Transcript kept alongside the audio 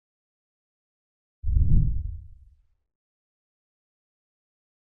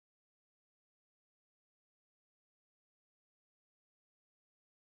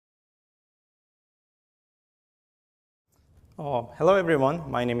Hello everyone,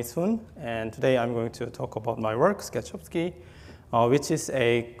 my name is Hoon, and today I'm going to talk about my work, Sketchovsky, which is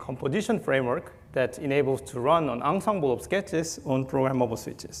a composition framework that enables to run an ensemble of sketches on programmable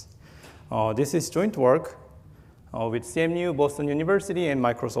switches. This is joint work with CMU, Boston University, and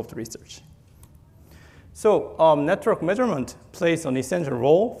Microsoft Research. So network measurement plays an essential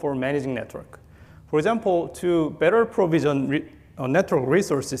role for managing network. For example, to better provision network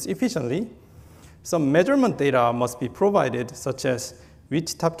resources efficiently, some measurement data must be provided, such as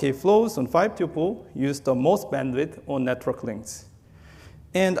which top K flows on 5-tuple use the most bandwidth on network links.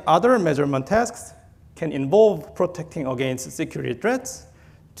 And other measurement tasks can involve protecting against security threats.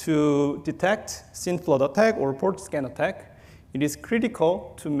 To detect SYN flood attack or port scan attack, it is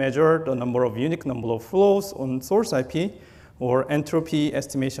critical to measure the number of unique number of flows on source IP or entropy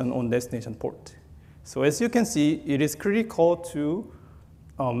estimation on destination port. So as you can see, it is critical to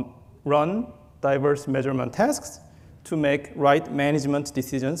run diverse measurement tasks to make right management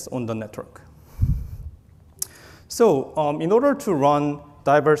decisions on the network. So in order to run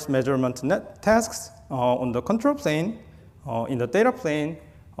diverse measurement tasks on the control plane, in the data plane,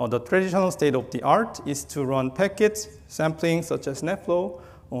 the traditional state of the art is to run packet sampling such as NetFlow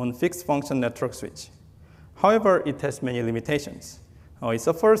on fixed function network switch. However, it has many limitations. It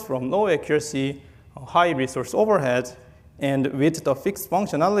suffers from low accuracy, high resource overhead, and with the fixed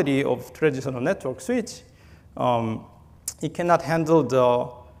functionality of traditional network switch, it cannot handle the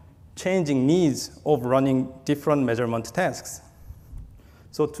changing needs of running different measurement tasks.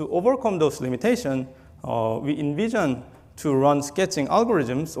 So to overcome those limitations, we envision to run sketching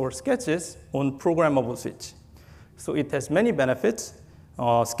algorithms or sketches on programmable switch. So it has many benefits.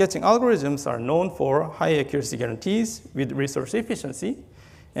 Sketching algorithms are known for high accuracy guarantees with resource efficiency,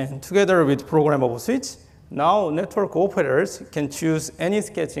 and together with programmable switch, now network operators can choose any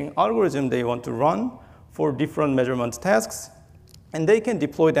sketching algorithm they want to run for different measurement tasks, and they can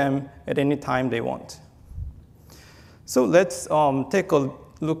deploy them at any time they want. So let's take a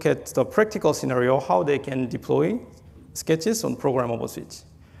look at the practical scenario, how they can deploy sketches on programmable switch.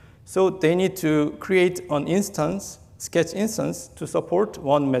 So they need to create an instance, sketch instance, to support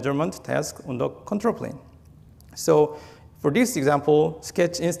one measurement task on the control plane. So for this example,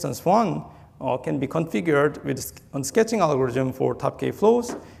 sketch instance 1 can be configured with a sketching algorithm for top K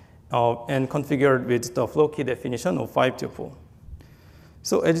flows and configured with the flow key definition of 5-tuple.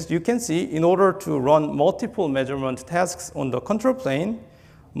 So as you can see, in order to run multiple measurement tasks on the control plane,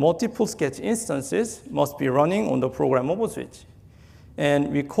 multiple sketch instances must be running on the programmable switch.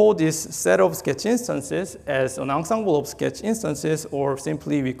 And we call this set of sketch instances as an ensemble of sketch instances, or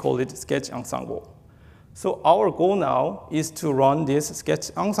simply we call it sketch ensemble. So our goal now is to run this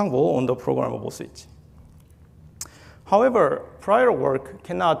sketch ensemble on the programmable switch. However, prior work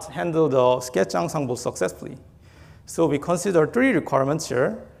cannot handle the sketch ensemble successfully. So we consider 3 requirements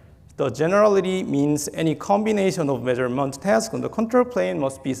here. The generality means any combination of measurement tasks on the control plane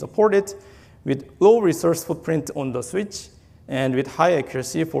must be supported with low resource footprint on the switch and with high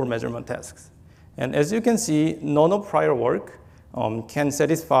accuracy for measurement tasks. And as you can see, none of prior work can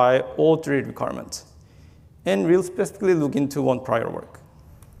satisfy all 3 requirements. And we'll specifically look into one prior work.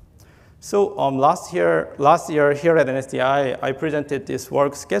 So last year here at NSDI, I presented this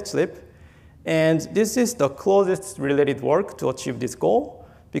work, Sketchlib, and this is the closest related work to achieve this goal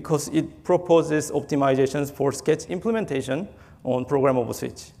because it proposes optimizations for sketch implementation on programmable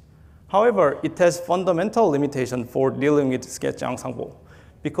switch. However, it has fundamental limitation for dealing with sketch ensemble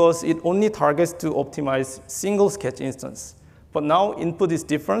because it only targets to optimize single sketch instance. But now input is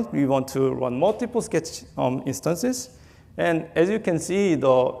different. We want to run multiple sketch instances. And as you can see,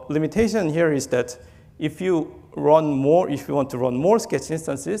 the limitation here is that if you want to run more sketch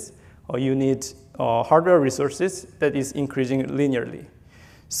instances, you need hardware resources that is increasing linearly.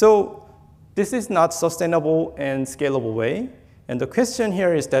 So this is not sustainable and scalable way. And the question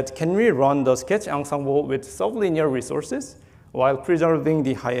here is that can we run the sketch ensemble with sublinear resources while preserving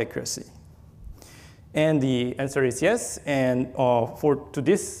the high accuracy? And the answer is yes. And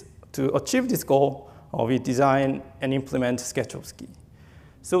to achieve this goal, we design and implement Sketchovsky.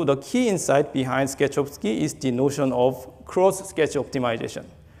 So the key insight behind Sketchovsky is the notion of cross-sketch optimization.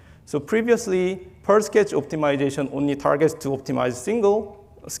 So previously, per-sketch optimization only targets to optimize single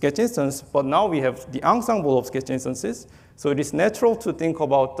sketch instance, but now we have the ensemble of sketch instances. So it is natural to think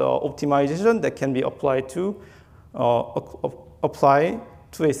about the optimization that can be applied to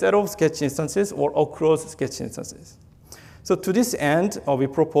a set of sketch instances or across sketch instances. So to this end, we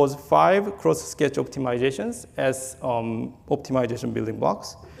propose 5 cross-sketch optimizations as optimization building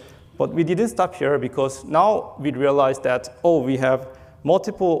blocks. But we didn't stop here because now we realized that, we have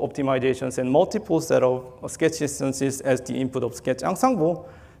multiple optimizations and multiple set of sketch instances as the input of sketch ensemble,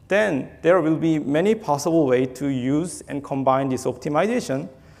 then there will be many possible ways to use and combine this optimization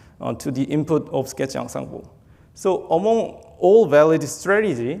to the input of sketch ensemble. So among all valid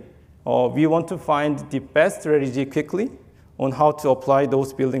strategy, we want to find the best strategy quickly on how to apply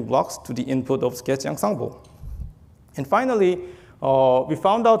those building blocks to the input of sketch ensemble. And finally, we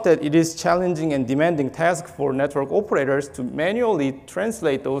found out that it is challenging and demanding task for network operators to manually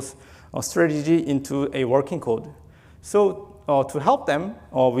translate those strategy into a working code. So to help them,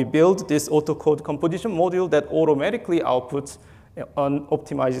 we build this AutoCode composition module that automatically outputs an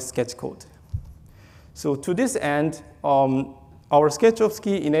optimized sketch code. So to this end, our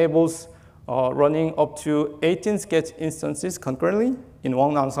Sketchovsky enables running up to 18 sketch instances concurrently in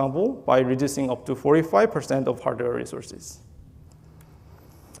one ensemble by reducing up to 45% of hardware resources.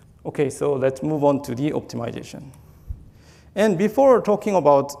 Okay, so let's move on to the optimization. And before talking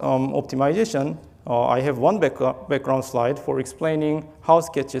about optimization, I have one background slide for explaining how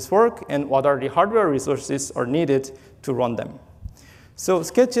sketches work and what are the hardware resources are needed to run them. So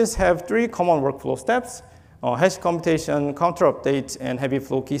sketches have 3 common workflow steps: hash computation, counter update, and heavy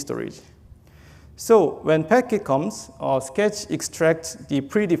flow key storage. So when packet comes, Sketch extracts the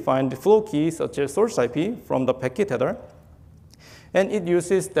predefined flow key, such as source IP, from the packet header, and it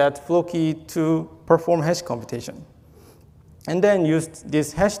uses that flow key to perform hash computation. And then used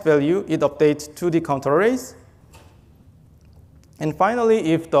this hashed value, it updates to the counter arrays. And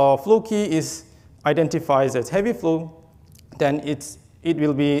finally, if the flow key is identified as heavy flow, then it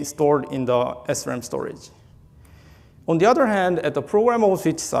will be stored in the SRAM storage. On the other hand, at the programmable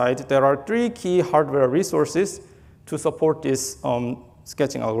switch side, there are 3 key hardware resources to support this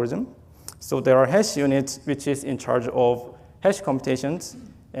sketching algorithm. So there are hash units, which is in charge of hash computations,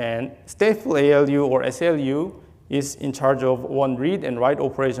 and stateful ALU or SLU is in charge of one read and write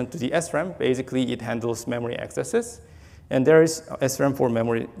operation to the SRAM. Basically, it handles memory accesses. And there is SRAM for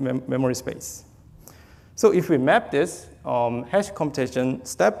memory space. So if we map this, hash computation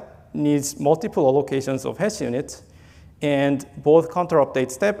step needs multiple allocations of hash units, and both counter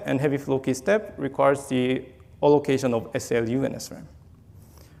update step and heavy flow key step requires the allocation of SLU and SRAM.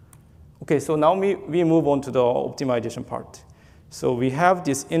 Okay, so now we move on to the optimization part. So we have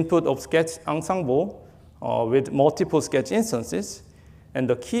this input of sketch ensemble with multiple sketch instances. And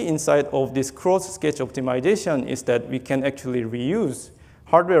the key insight of this cross-sketch optimization is that we can actually reuse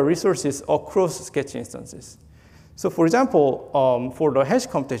hardware resources across sketch instances. So for example, for the hash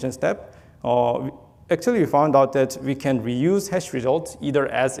computation step, actually we found out that we can reuse hash results either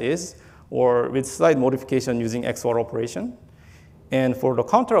as is or with slight modification using XOR operation. And for the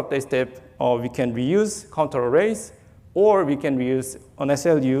counter update step, we can reuse counter arrays, or we can reuse an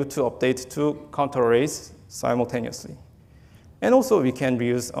SLU to update 2 counter arrays simultaneously. And also we can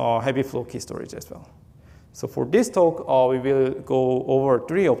reuse heavy flow key storage as well. So for this talk, we will go over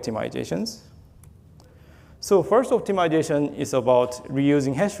 3 optimizations. So first optimization is about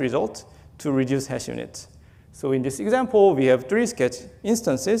reusing hash results to reduce hash units. So in this example, we have 3 sketch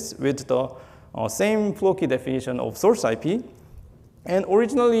instances with the same flow key definition of source IP. And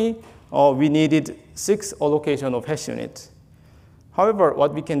originally, we needed 6 allocation of hash units. However,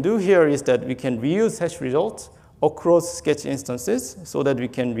 what we can do here is that we can reuse hash results across sketch instances so that we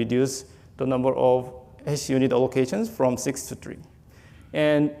can reduce the number of hash unit allocations from 6 to 3.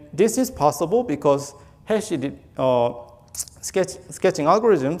 And this is possible because sketching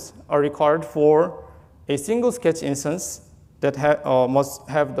algorithms are required for a single sketch instance that must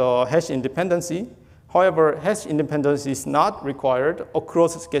have the hash independency. However, hash independency is not required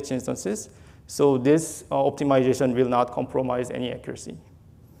across sketch instances, so this optimization will not compromise any accuracy.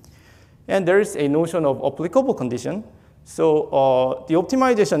 And there is a notion of applicable condition. So the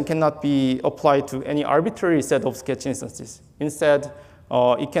optimization cannot be applied to any arbitrary set of sketch instances. Instead,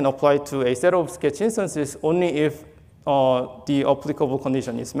 it can apply to a set of sketch instances only if the applicable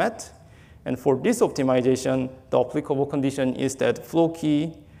condition is met. And for this optimization, the applicable condition is that flow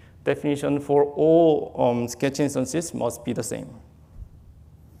key definition for all sketch instances must be the same.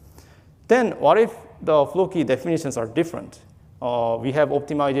 Then what if the flow key definitions are different? We have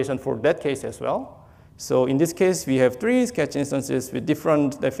optimization for that case as well. So in this case, we have 3 sketch instances with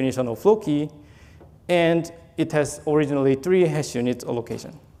different definition of flow key, and it has originally 3 hash unit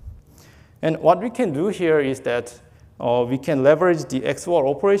allocation. And what we can do here is that we can leverage the XOR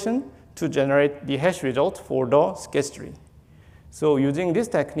operation to generate the hash result for the sketch tree. So using this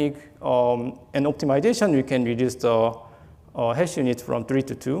technique and optimization, we can reduce the hash unit from 3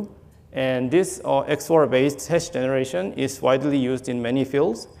 to 2. And this XOR-based hash generation is widely used in many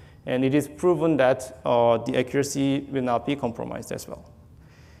fields, and it is proven that the accuracy will not be compromised as well.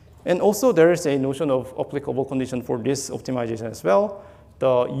 And also there is a notion of applicable condition for this optimization as well.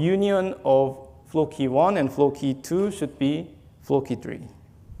 The union of flow key 1 and flow key 2 should be flow key 3.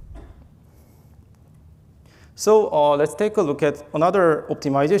 So let's take a look at another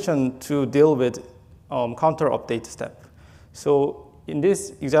optimization to deal with counter update step. So in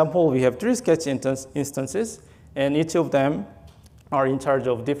this example, we have 3 sketch instances, and each of them are in charge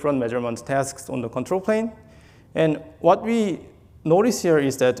of different measurement tasks on the control plane. And what we notice here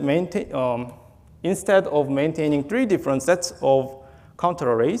is that instead of maintaining 3 different sets of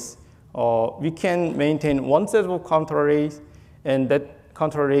counter arrays, we can maintain one set of counter arrays, and that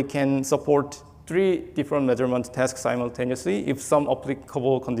counter array can support 3 different measurement tasks simultaneously if some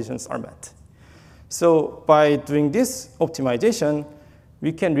applicable conditions are met. So by doing this optimization,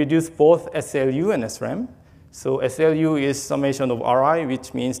 we can reduce both SLU and SRAM. So SLU is summation of Ri,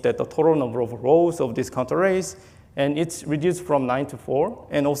 which means that the total number of rows of these counter arrays, and it's reduced from 9 to 4.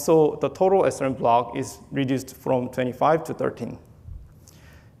 And also the total SRAM block is reduced from 25 to 13.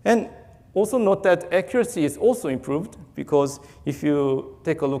 And also note that accuracy is also improved, because if you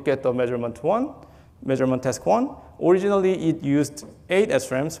take a look at the measurement task 1, originally it used 8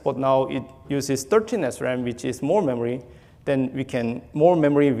 SRAMs, but now it uses 13 SRAM, which is more memory. Then more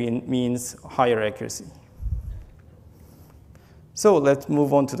memory means higher accuracy. So let's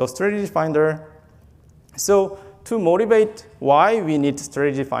move on to the strategy finder. So to motivate why we need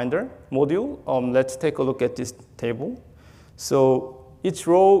strategy finder module, let's take a look at this table. So each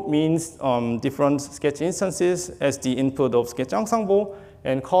row means different sketch instances as the input of sketch ensemble,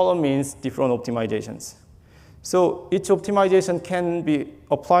 and column means different optimizations. So each optimization can be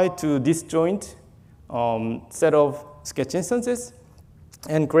applied to disjoint set of sketch instances,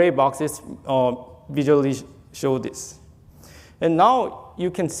 and gray boxes visually show this. And now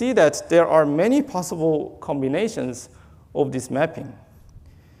you can see that there are many possible combinations of this mapping.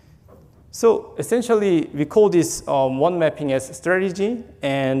 So essentially, we call this one mapping as strategy,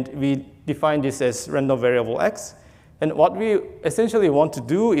 and we define this as random variable x. And what we essentially want to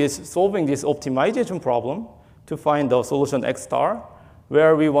do is solving this optimization problem to find the solution x star,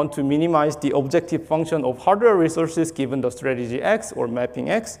 where we want to minimize the objective function of hardware resources given the strategy x or mapping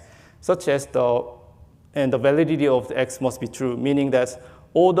x, such as the validity of the x must be true, meaning that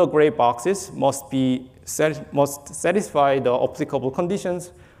all the gray boxes must satisfy the applicable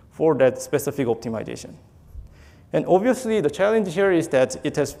conditions for that specific optimization. And obviously, the challenge here is that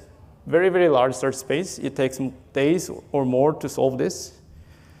it has very, very large search space. It takes days or more to solve this.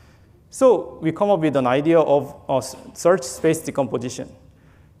 So we come up with an idea of search space decomposition.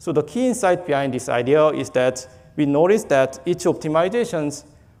 So the key insight behind this idea is that we noticed that each optimizations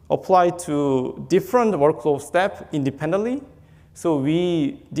apply to different workflow steps independently. So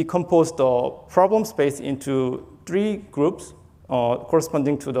we decompose the problem space into 3 groups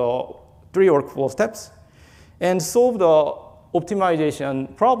corresponding to the 3 workflow steps, and solve the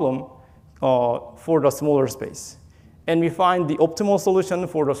optimization problem for the smaller space. And we find the optimal solution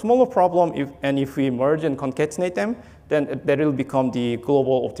for the smaller problem, and if we merge and concatenate them, then that will become the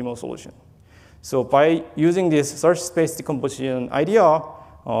global optimal solution. So by using this search space decomposition idea,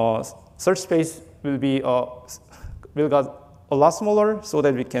 search space will get a lot smaller, so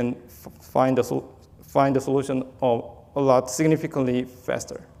that we can find the solution a lot significantly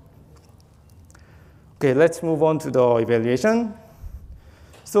faster. Okay, let's move on to the evaluation.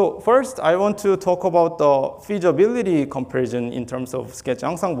 So first, I want to talk about the feasibility comparison in terms of sketch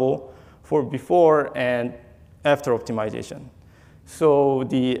ensemble for before and after optimization. So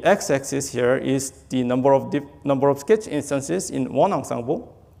the x-axis here is the number of sketch instances in one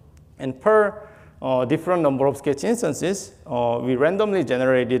ensemble, and per different number of sketch instances, we randomly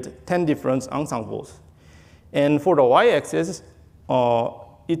generated 10 different ensembles. And for the y-axis,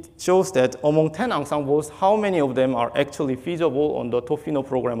 it shows that among 10 ensembles, how many of them are actually feasible on the Tofino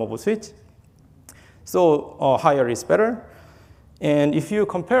programmable switch. So higher is better. And if you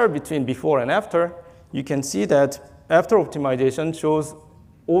compare between before and after, you can see that after optimization shows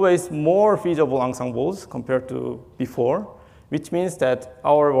always more feasible ensembles compared to before, which means that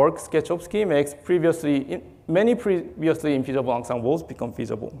our work, Sketchovsky, makes many previously infeasible ensembles become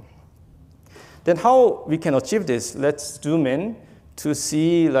feasible. Then how we can achieve this? Let's zoom in to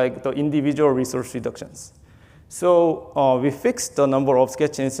see like the individual resource reductions. So we fixed the number of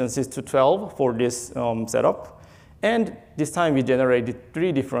sketch instances to 12 for this setup. And this time we generated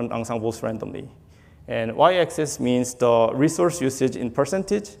 3 different ensembles randomly. And y-axis means the resource usage in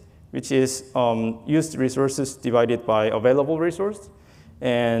percentage, which is used resources divided by available resource.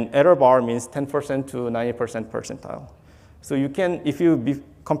 And error bar means 10% to 90% percentile. So you can, if you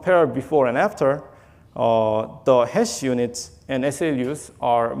compare before and after, the hash units and SLUs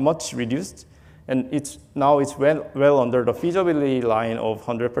are much reduced, and now it's well under the feasibility line of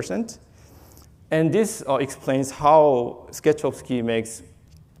 100%. And this explains how Sketchovsky makes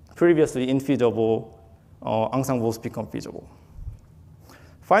previously infeasible ensembles become feasible.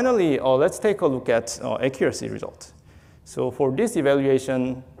 Finally, let's take a look at accuracy result. So for this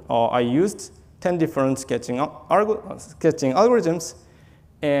evaluation, I used 10 different sketching algorithms,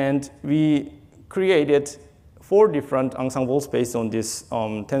 and we created 4 different ensembles based on these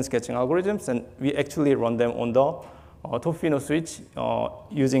 10 sketching algorithms, and we actually run them on the Tofino switch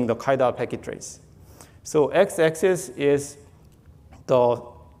using the Kaida packet trace. So x-axis is the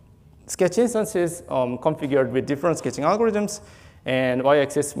sketch instances configured with different sketching algorithms, and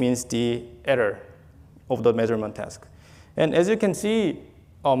y-axis means the error of the measurement task. And as you can see,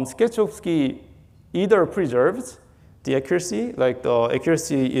 Sketchovsky either preserves the accuracy, like the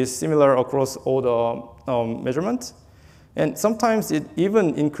accuracy is similar across all the measurements, and sometimes it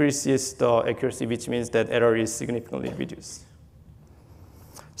even increases the accuracy, which means that error is significantly reduced.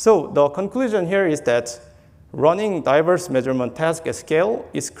 So the conclusion here is that running diverse measurement tasks at scale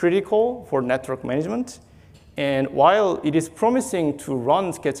is critical for network management. And while it is promising to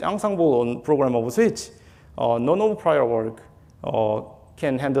run sketch ensemble on programmable switch, none of prior work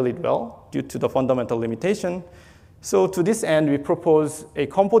can handle it well due to the fundamental limitation. So to this end, we propose a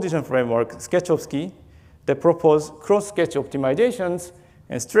composition framework, Sketchovsky, that propose cross-sketch optimizations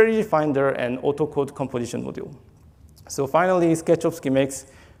and strategy finder and autocode composition module. So finally, Sketchovsky makes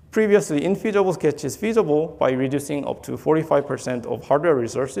previously infeasible sketches feasible by reducing up to 45% of hardware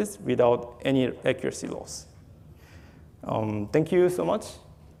resources without any accuracy loss. Thank you so much,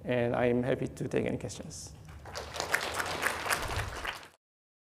 and I'm happy to take any questions.